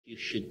You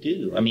should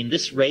do. I mean,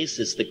 this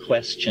raises the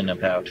question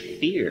about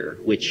fear,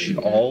 which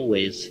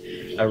always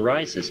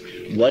arises.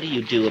 What do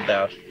you do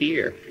about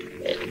fear?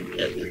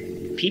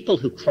 People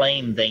who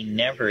claim they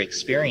never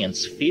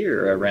experience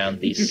fear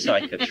around these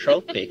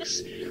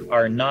psychotropics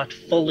are not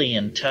fully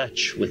in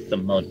touch with the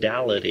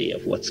modality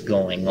of what's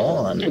going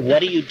on. What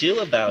do you do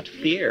about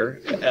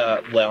fear?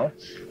 Well,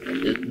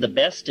 the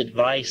best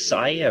advice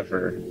I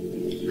ever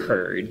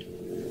heard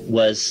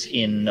was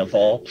in, of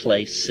all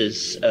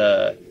places,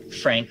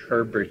 Frank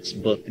Herbert's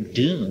book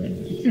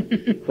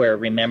Dune, where,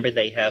 remember,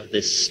 they have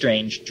this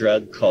strange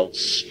drug called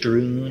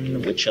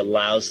Stroon, which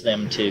allows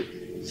them to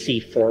see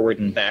forward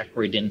and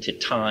backward into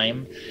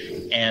time.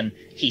 And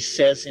he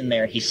says in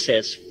there, he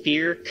says,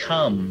 fear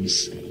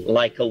comes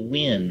like a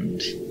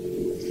wind.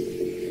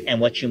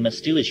 And what you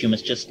must do is you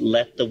must just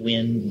let the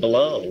wind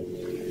blow.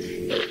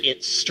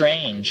 It's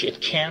strange.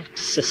 It can't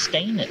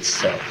sustain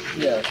itself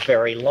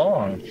very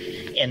long.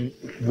 And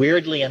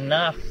weirdly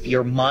enough,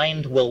 your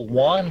mind will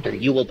wander.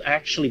 You will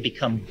actually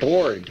become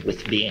bored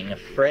with being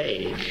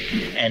afraid.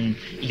 And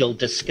you'll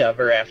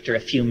discover after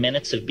a few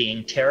minutes of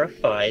being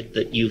terrified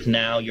that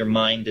your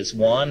mind has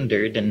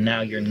wandered, and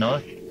now you're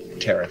not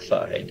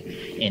terrified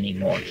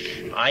anymore.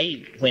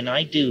 When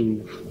I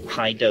do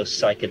high-dose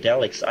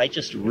psychedelics, I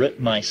just root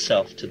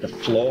myself to the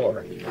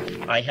floor.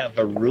 I have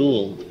a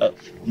rule of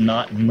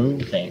not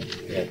moving,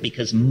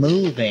 because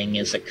moving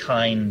is a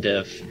kind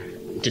of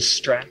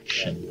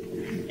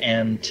distraction,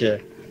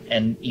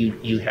 and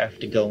you have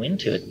to go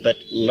into it. But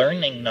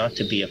learning not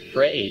to be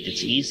afraid,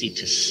 it's easy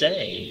to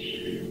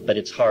say, but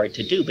it's hard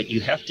to do. But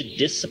you have to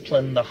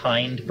discipline the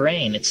hind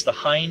brain. It's the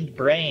hind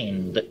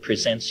brain that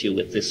presents you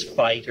with this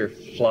fight or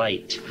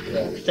flight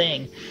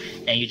thing.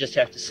 And you just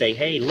have to say,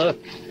 hey,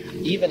 look,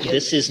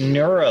 this is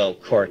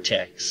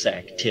neurocortex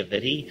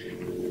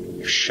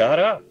activity. Shut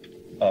up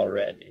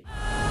already.